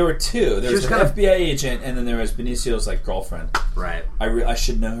 There were two. There was was an kind of- FBI agent, and then there was Benicio's like girlfriend. Right. I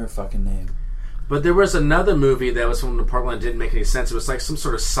should know her fucking name. But there was another movie that was from Portland. Didn't make any sense. It was like some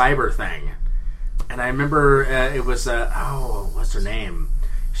sort of cyber thing, and I remember it was what's her name?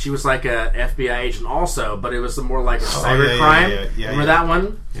 She was like a FBI agent also, but it was more like a cyber crime. Remember that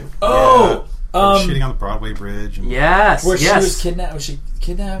one? Oh, shitting on the Broadway Bridge. And Yes. where yes. she was kidnapped. Was she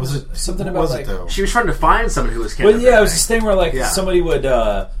kidnapped? Was it something what about was like? it though? She was trying to find someone who was Well, kidnapped. yeah, it was this thing where like Yeah. somebody would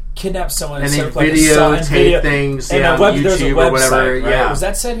kidnap someone And set they up, like, a videotape video things, and yeah, a web, on there was a YouTube website, or whatever, right? yeah. Was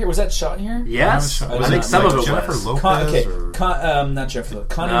that set here? Was that shot here? Yes. I I think some of it Jennifer was. Lopez or Not Jennifer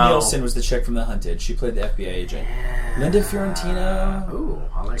Lopez. Connie No. Nielsen was the chick from The Hunted. She played the FBI agent. Linda Fiorentino. Ooh,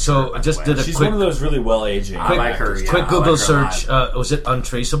 I like So her, I just by the did way. a She's quick, one of those really well-aging. I like her, actors. yeah. quick I Google like her a search. lot. Was it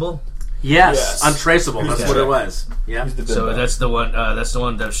Untraceable? Yes, Yes. Untraceable. That's that what it chick? was. Yeah. Who's the So bimbo? that's the one. That's the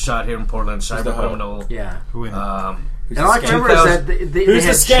one that was shot here in Portland. Cyber the hoe. criminal. Yeah. who in it? And all I can remember is that they Who's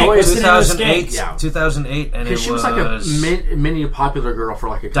had the skank? choice. What's the name of the 2008, skank? Yeah. 2008, and it Because she was like a mini popular girl for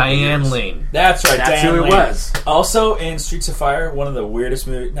like a couple Diane years. Lane. That's right. That's Diane who it Lane. was. Also in Streets of Fire, one of the weirdest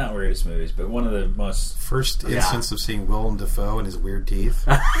movies, not weirdest movies, but one of the most. First instance of seeing Willem Dafoe and his weird teeth.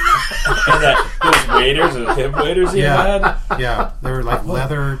 And those waders, those hip waders he had. Yeah, they were like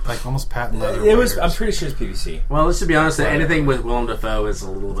leather, like almost patent leather. It was. waders. I'm pretty sure it's PVC. Well, let's just be honest. Anything with Willem Dafoe is a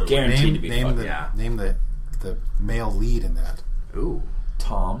little bit Guaranteed to be name fucked. the name the male lead in that. Ooh.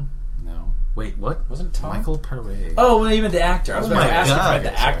 Tom. No, Wait, what? Wasn't Tom? Michael Pare. Oh, well, even the actor. I was Oh about to my ask if God. I had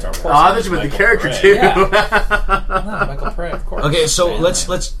the actor. Of Oh, course, I thought you meant the Michael character Pare. too. Yeah. No, Michael Pare, of course. Okay, so Diane let's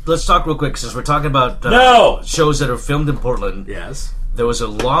Lane. talk real quick since we're talking about No! shows that are filmed in Portland. Yes. There was a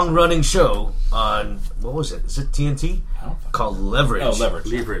long-running show on what was it? Is it TNT? Called Leverage. Oh, Leverage.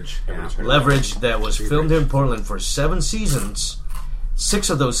 Leverage. Yeah. Leverage that was filmed in Portland for 7 seasons. 6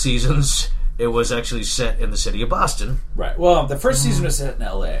 of those seasons, it was actually set in the city of Boston. Right. Well, the first season was set in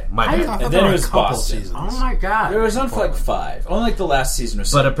L.A. My I bad. thought And there then were it a was couple Boston. seasons. Oh my god. There was on for like 5. Only like the last season was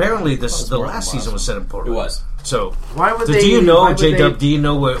set. But apparently, the more last than season was set in It Portland. was. So, Why would do they? you why know, would J-Dub, they- do you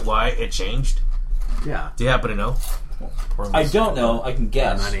know why it changed? Yeah. Do you happen to know? I don't know. I can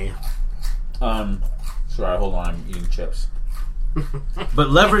guess. Money. Sorry, hold on. I'm eating chips. But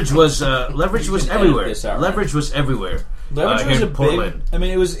Leverage was everywhere. this out, right? Leverage was everywhere. Leverage here was in a Portland. big. I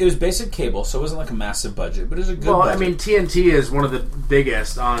mean, it was basic cable, so it wasn't like a massive budget, but it was a good. Well, budget. I mean, TNT is one of the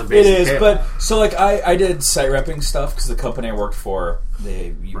biggest on it basic is. cable. But so like I did site repping stuff because the company I worked for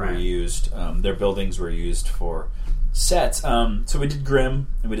they were Right. used. Their buildings were used for sets. So we did Grimm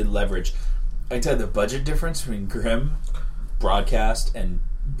and we did Leverage. I tell you the budget difference between Grimm broadcast and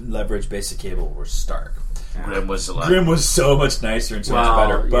Leverage basic cable were stark. Grimm was a lot. Grimm was so much nicer and so much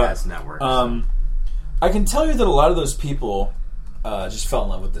better. But yeah, it's networks. I can tell you that a lot of those people just fell in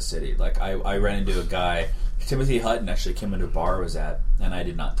love with the city. Like I ran into a guy, Timothy Hutton actually came into a bar I was at, and I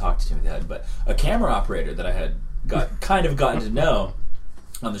did not talk to Timothy Hutton, but a camera operator that I had gotten to know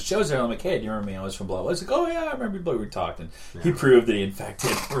on the shows there. I'm like, hey, do you remember me? I was from blah blah. I was like, oh yeah, I remember you, but we talked, and he proved that he in fact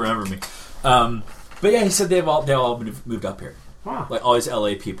did remember me. But yeah, he said they all moved up here. Wow. Like all these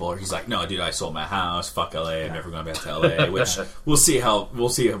LA people, he's like, no, dude, I sold my house. Fuck LA. I'm never going back to LA. Which we'll see how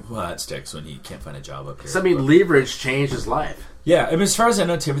that sticks when he can't find a job up here. So, I mean, Leverage changed his life. Yeah, I mean, as far as I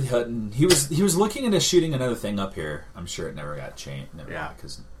know, Timothy Hutton, he was looking into shooting another thing up here. I'm sure it never got changed.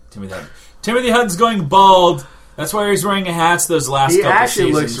 Because Timothy Hutton's going bald. That's why he's wearing hats those last He couple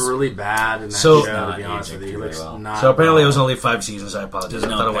actually seasons. looks really bad in that So- show, to Not be honest with you. He aging looks very well. not So apparently it was well. only 5 seasons. I apologize. I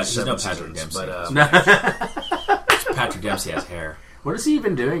No, thought it was there's no 7 Patrick seasons. Dempsey. But Patrick Dempsey has hair. What is he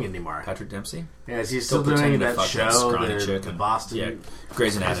even doing anymore? Patrick Dempsey? Yeah, is he still pretending doing to that fuck that show, scrawny the chick and- Boston Yeah,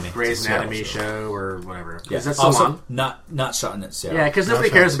 Grey's Anatomy. Grey's It's a Seattle Anatomy show or whatever? Yeah. Is that still also, on? not shot in Seattle. Yeah, because nobody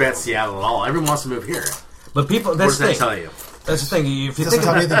cares about Seattle at all. Everyone wants to move here. people, What that's does the that thing. tell you? That's the thing. If you It doesn't think tell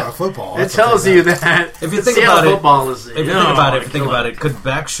about me anything about football. It That's tells what you they- that if you think Seattle about it, football is. if you think about it, if you think about it, could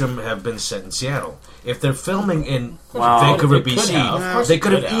Backstrom have been set in Seattle? If they're filming in Wow. Vancouver, They could BC, have. Of course they they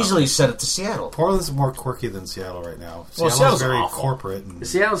could could have have. easily set it to Seattle. Portland's more quirky than Seattle right now. Well, Seattle's Seattle's very awful. corporate. And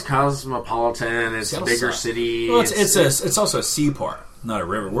Seattle's cosmopolitan. It's Seattle a bigger sucks. city. Well, it's also a seaport, not a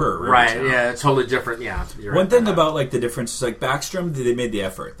river. We're a river right. town. Yeah, it's totally different. Yeah. You're One right thing about about like the difference is like Backstrom, they made the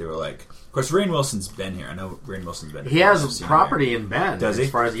effort. They were like, of course, Rainn Wilson's been here. I know Rainn Wilson's been. that. He here. I've has seen him property here. in Bend. Does he? As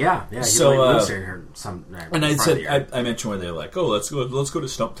far as he So, lives here And I front of said, here. I mentioned where they're like, oh, let's go to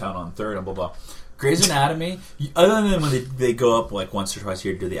Stumptown on 3rd and blah blah. Grey's Anatomy, other than when they go up like once or twice a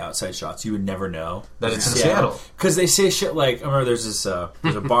year to do the outside shots, you would never know That it's in Seattle. because they say shit like, I remember there's a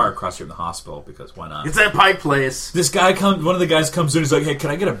bar across here in the hospital because why not? It's that Pike Place. This guy one of the guys comes in, he's like, hey, can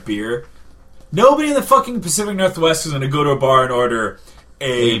I get a beer? Nobody in the fucking Pacific Northwest is going to go to a bar and order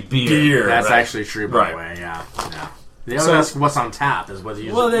a beer. That's right? actually true, by Right. the way. Yeah. They always So- ask what's on tap. Is what they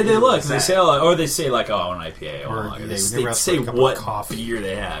usually. Well, they usually look, they say, or they say like, oh, an IPA, Or, like, yeah, they we never asked say for a cup of what coffee. beer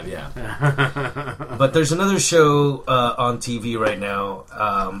they have. Yeah, But there's another show on TV right now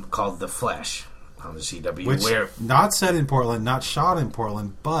called The Flash on the CW, which where not set in Portland, not shot in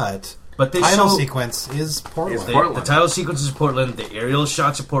Portland, but they title show sequence is Portland. the title sequence is Portland. The aerial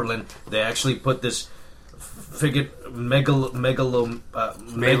shots of Portland. They actually put this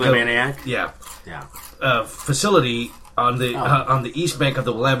Megalomaniac. yeah Yeah. facility on the east bank of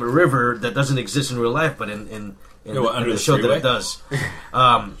the Willamette River that doesn't exist in real life, but in under the the show that freeway? it does.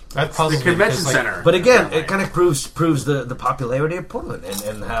 That puzzles The me convention because, like, center. But again, it kind of proves the popularity of Portland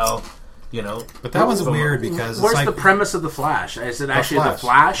and how But that one's weird because Where's it's like the premise of the Flash? Is it actually the Flash.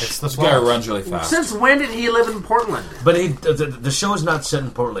 Flash? It's the this guy Flash. runs really fast. Since when did he live in Portland? But the show is not set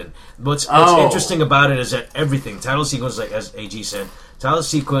in Portland. What's Oh. interesting about it is that everything, title sequence, like as AG said, title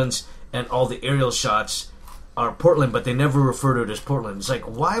sequence and all the aerial shots are Portland, but they never refer to it as Portland. It's like,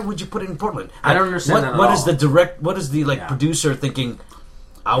 why would you put it in Portland? I don't understand that at What all. is the direct? What is the producer thinking?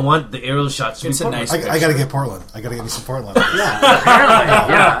 I want the aerial shots to It's be a Portland. nice I got to get Portland. I got to get me some Portland.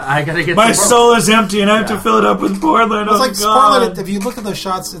 Apparently, I gotta get My some soul is empty, and I have to fill it up with Portland. It's Oh like God! Portland. If you look at those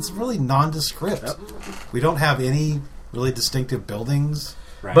shots, it's really nondescript. We don't have any really distinctive buildings.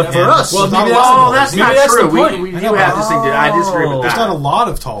 Right. But for And us, there's maybe not a that's lot the- of that's buildings maybe not that's the true. point. We I do know, have but- distinctive. I disagree with There's that. not a lot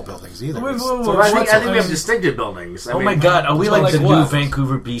of tall buildings either. Wait, It's- whoa, whoa, Well, I think What's- we have distinctive buildings. I oh mean, my God, are we like, like the what? new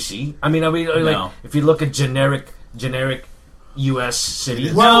Vancouver, BC? I mean, are we like No. if you look at generic U.S.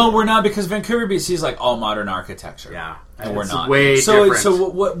 cities? No, we're not, because Vancouver, BC is like all modern architecture. Yeah, and we're it's not. way so, different.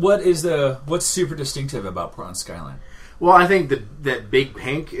 so what's super distinctive about Portland skyline? Well, I think that big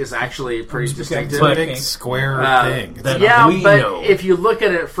pink is actually pretty distinctive. But- big square thing. that- Yeah, we but know. if you look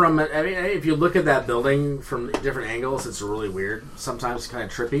at it from, if you look at that building from different angles, it's really weird. Sometimes kind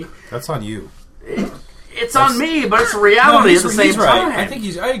of trippy. That's on you. It's on me, but it's a reality at the same he's time. right. I think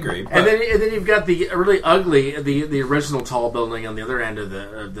I agree. But And then you've got the really ugly, the original tall building on the other end of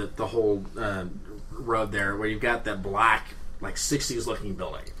the whole road there, where you've got that black, like 60s looking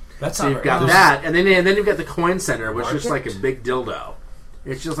building. that's So not you've right. got that, and then you've got the Coin Center, which is just like a big dildo.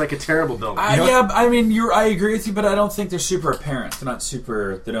 It's just like a terrible building. I mean, I agree with you, but I don't think they're super apparent. They're not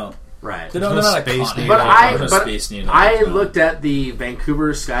super. They don't. Right. They're no not space iconic. needed. But There's no space needed. I No. looked at the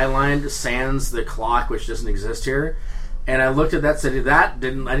Vancouver skyline sans the clock, which doesn't exist here, and I looked at that city. I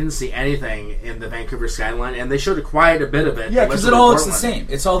didn't see anything in the Vancouver skyline, and they showed quite a bit of it. Yeah, in because Western it's the Portland. same.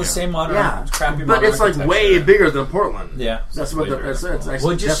 It's all the same modern, Yeah, crappy. but modern it's like architecture. way bigger than Portland. Yeah, that's way what the. bigger It's, than it's, it's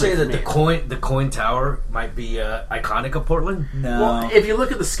Would you say that definitely the coin tower might be iconic of Portland? No. Well, if you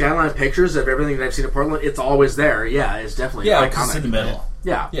look at the skyline pictures of everything that I've seen in Portland, it's always there. Yeah, it's definitely yeah, iconic. because it's in the middle.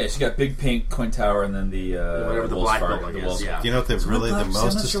 Yeah. Yeah, so you got big pink coin tower and then the Whatever the Wells black Fargo- building the is, Wells yeah. Fargo. Do you know what the really the black- I'm most not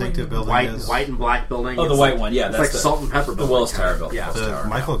sure what distinctive you- building is? White and black building. Oh, the It's white like- one. Yeah, it's that's like the salt and pepper The building. Wells Tower building. Yeah. Wells The Tower,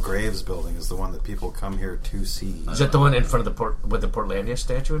 Michael Graves building is the one that people come here to see. Is that the one in front of with the Portlandia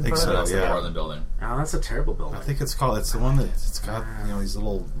statue in Think front so, of it? That's the yeah. Portland building. Oh, that's a terrible building. I think it's called. It's the one that it's got these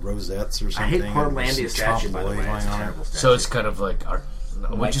little rosettes or I something. hate and Portlandia some Trump statue, by the way. boy It's going a on it. terrible statue. So it's kind of like art. Would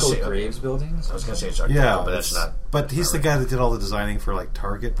you Michael say Graves buildings? I was going to say it's art, Yeah, but that's it's- not. But he's the guy that did all the designing for like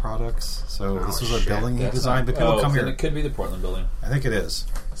Target products. So this was a shit. building he That's designed. not- But people come then here. It could be the Portland building. I think it is.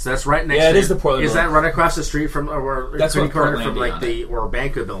 So that's right next. Yeah, it to is the Portland Is building. that right across the street from or That's between what corner Portlandia from like on the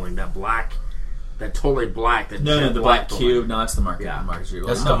Banco building? That black, that totally black. That No, jet the black building. cube. No, it's the market. Yeah. Market Street.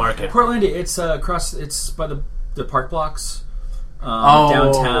 That's No, the market. Portlandia. It's across. It's by the park blocks. Oh,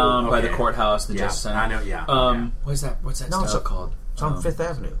 Downtown by the okay. courthouse, the Yeah, Justice Center. I know, yeah, What's that? What's that No, it's style a- called? It's on Fifth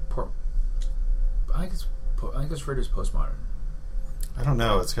Avenue. I think it's referred to as postmodern. I don't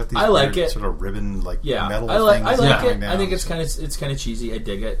know. It's got these I like weird it. sort of ribbon like Yeah, metal I like things it. going I think down. it's kind of cheesy. I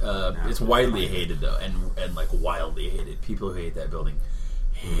dig it. It's widely hated though, and like wildly hated. People who hate that building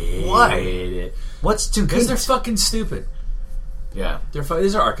Why? hate it What's too because good? they're fucking stupid. Yeah.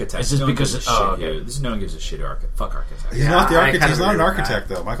 These are architects. Is this No one because gives it- a shit oh, okay. here. No one gives a shit. Fuck architects. He's not the I architect. kinda He's not an agree with architect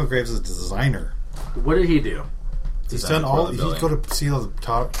though. Michael Graves is a designer. What did he do? He's Design done all. Portland You go building. to see all the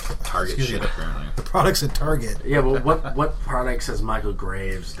Target excuse me, shit apparently. the products at Target. Yeah, well, what products has Michael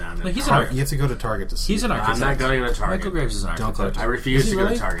Graves done? Like, at he's an Target? architect. You have to go to Target to see. He's an it. architect. I'm not going to go to Target. Michael Graves is an Don't go architect. to I refuse Is he to go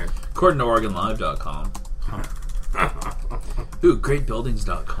really? to Target. According to OregonLive.com. Ooh,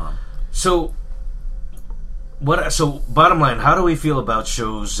 greatbuildings.com. So, what? So, bottom line, how do we feel about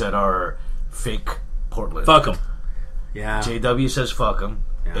shows that are fake Portland? Fuck them. Yeah. JW says fuck them.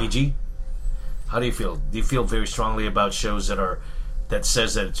 Yeah. AG, how do you feel? Do you feel very strongly about shows that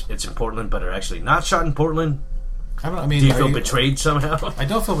says that it's in Portland but are actually not shot in Portland? I mean, Do you are feel betrayed somehow? I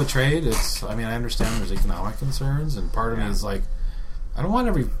don't feel betrayed. I mean, I understand there's economic concerns, and part of me is like, I don't want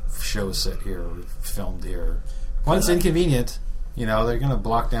every show set here or filmed here. One, it's inconvenient. You know, they're going to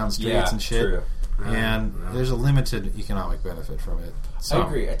block down streets and shit. True. And there's a limited economic benefit from it. So I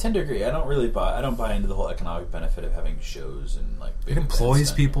agree. I tend to agree. I don't buy into the whole economic benefit of having shows and like big It employs events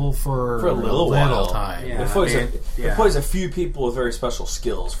and- people for a little while. time. Yeah. It employs, I mean, it employs a few people with very special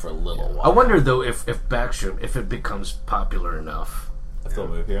skills for a little while. I wonder though if Backstrom, if it becomes popular enough. if they'll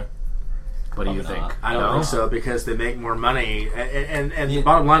move here. What do you Probably think? not. I don't No? think so because they make more money, and the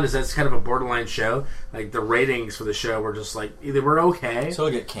bottom line is that's kind of a borderline show. Like the ratings for the show were just like they were okay, So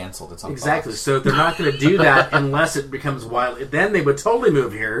it'll get canceled. It's on exactly. Fox. So they're not going to do that unless it becomes wild. Then they would totally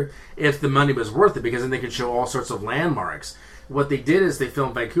move here if the money was worth it, because then they could show all sorts of landmarks. What they did is they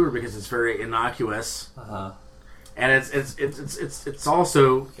filmed Vancouver because it's very innocuous. And it's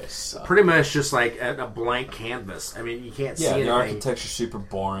also pretty much just like a blank canvas. I mean, you can't see anything. The architecture's super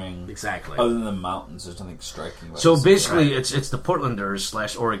boring. Exactly. Other than the mountains, there's nothing striking about it. So basically, it's the Portlanders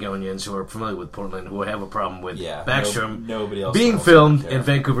 / Oregonians who are familiar with Portland who have a problem with Backstrom nobody else being filmed in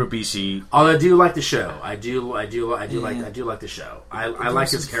Vancouver, BC. Although I do like the show. I do like the show. I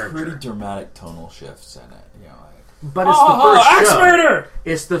like his character. Pretty dramatic tonal shifts in it. But it's the first show. Murder!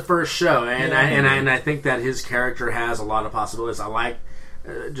 It's the first show, and I think that his character has a lot of possibilities. I like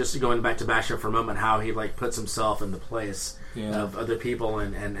just going back to Backstrom for a moment, how he like puts himself in the place of other people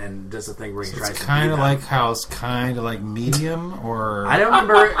and does the thing where he tries to. It's kind of like House, kind of like Medium, or I don't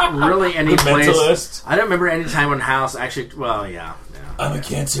remember really any place. Mentalist. I don't remember any time when House actually. Well, yeah. I'm a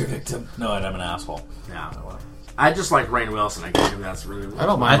cancer victim. No, and I'm an asshole. Yeah. I just like Rainn Wilson. I guess that's really. I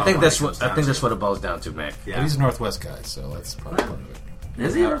don't mind. I think that's what it boils down to, Mac. Yeah. He's a Northwest guy, so that's probably part of it.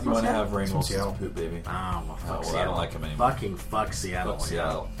 Is he? You want to have Rainn Wilson Seattle. poop, baby? Oh, well, fuck I Seattle. don't like him anymore. Fucking fuck Seattle. Fuck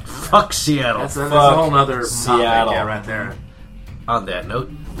Seattle. Fuck Seattle. That's a whole other Seattle. topic, right there. On that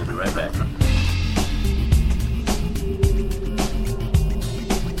note, we'll be right back.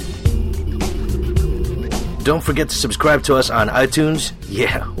 Don't forget to subscribe to us on iTunes.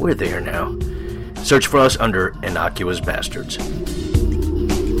 Yeah, we're there now. Search for us under Innocuous Bastards.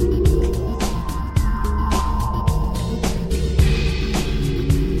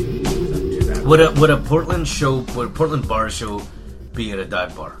 Would a Portland bar show be at a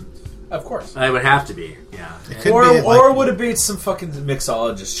dive bar? Of course. It would have to be, yeah. It could Or be would it be some fucking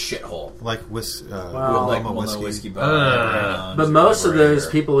mixologist shithole? like Like whiskey bar. But most of those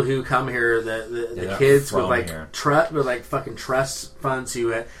people who come here, the they're kids with from like here. fucking trust funds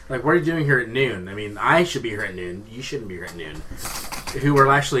who like, what are you doing here at noon? I mean, I should be here at noon. You shouldn't be here at noon. Who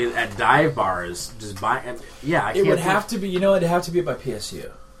are actually at dive bars just buying? Yeah, I can't. It would have to be. It'd have to be by PSU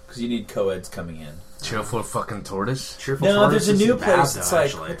because you need co-eds coming in. Cheerful fucking tortoise? Cheerful No, Tortoise there's a new isn't bad, place. though, It's like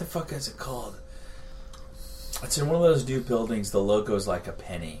actually. what the fuck is it called? It's in one of those new buildings. The logo's like a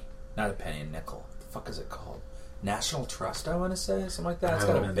penny, not a penny, a nickel. What the fuck is it called? National Trust, I want to say, something like that. It's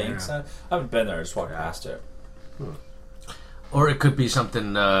got a haven't bank been sign. I haven't been there. I just walked past it. Or it could be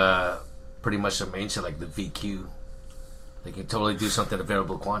something pretty much a mainstream like the VQ. They can totally do something at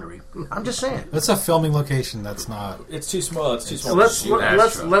Variable Quandary. I'm just saying. That's a filming location. That's not. It's too small. It's too small. Let's to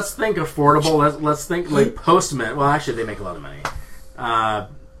shoot. let's think affordable. Let's think like Postman. Well, actually, they make a lot of money.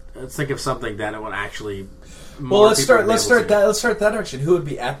 Let's think of something that it would actually. Well, let's start that direction. Who would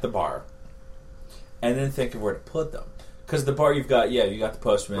be at the bar, and then think of where to put them. Because the bar you got the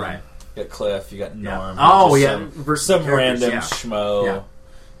Postman, Right. You got Cliff, you got Norm. Oh, just yeah. some Versus characters, random yeah. schmo. Yeah.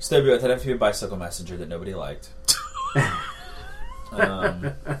 So that'd have to be a bicycle messenger that nobody liked.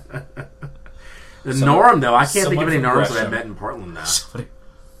 Norm, though, I can't think of someone any from Norms that I Gresham. met in Portland, though.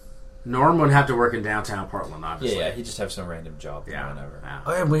 Norm would have to work in downtown Portland, obviously. Yeah, he'd just have some random job. Yeah. Whatever. Yeah.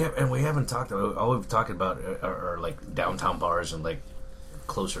 Oh, and we haven't talked about. All we've talked about are like downtown bars and like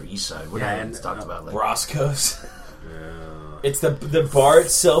closer east side. We haven't talked about like Roscoe's. It's the bar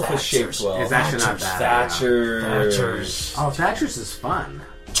itself is Thatcher's. shaped well. It's actually not bad. Thatcher's. Oh, Thatcher's is fun.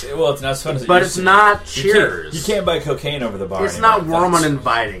 Well, it's not as fun as it But used it's to be. not Cheers. You can't buy cocaine over the bar. It's anymore. not warm and That's-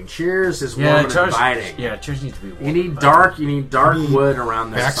 inviting. Cheers is warm and inviting. Yeah, Cheers needs to be warm. You need dark wood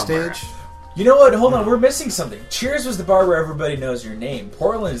around there somewhere. Backstage? You know what? Hold on, we're missing something. Cheers was the bar where everybody knows your name.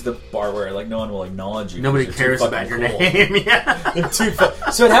 Portland's the bar where like no one will acknowledge you. Nobody 'cause you're cares too about your fucking cool. name. Yeah. They're too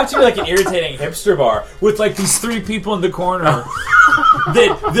so it'd have to be like an irritating hipster bar with like these three people in the corner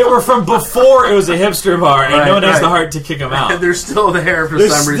that were from before it was a hipster bar, and no one has the heart to kick them out. They're still there for They're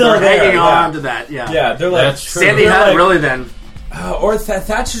some reason. still They're there, hanging yeah. on to that. Yeah. Yeah, they're like That's true. Sandy they're Hut like- really then. or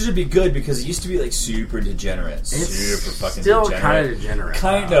Thatcher's would be good because it used to be like super degenerate, It's super fucking still degenerate. kind of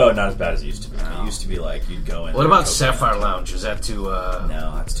degenerate. No, not as bad as it used to be. It used to be like you'd go in. What about Sapphire Lounge? Is that too?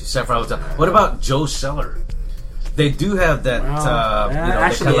 No, that's too. Sapphire Hotel. What about Joe's Cellar? They do have that.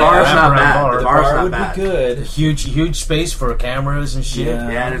 actually, they the call it bar's not wraparound bad. bar. The bar's bar not would bad. be good. Huge space for cameras and shit. Yeah.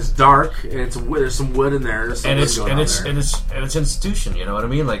 Yeah, and it's dark. And it's there's some wood in there. There's some And wood it's going and on it's there. and it's institution. You know what I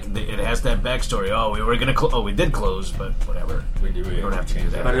mean? Like it has that backstory. Oh, we were gonna. We did close, but whatever. We don't have to do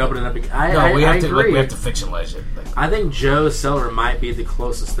that. But it opened up. we I have to. agree. We have to fictionalize it. Like, I think Joe's Cellar might be the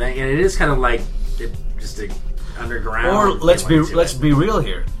closest thing, and it is kind of like just a underground. or let's feeling to it. be real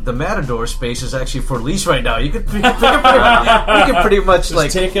here. The Matador space is actually for lease right now. You could pretty much Just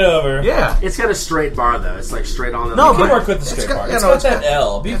like take it over. yeah. It's got a straight bar though. It's like straight on. No, You can but work with the straight got- bar. you It's know, got it's that got-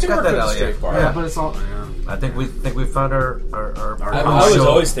 L. But you it's can got work that with the L, straight yeah. bar. Yeah. but it's all. I think we found our I was show,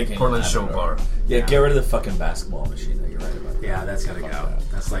 always thinking Portland of show Matador. bar. Yeah, get rid of the fucking basketball machine. Though. You're right about that. Yeah, that's gotta go. that.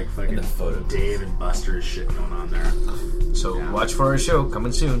 That's like fucking And the photo booth. Dave and Buster's shit going on there. So Yeah. watch for our show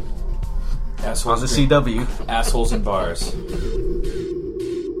coming soon. on the CW. Assholes in bars.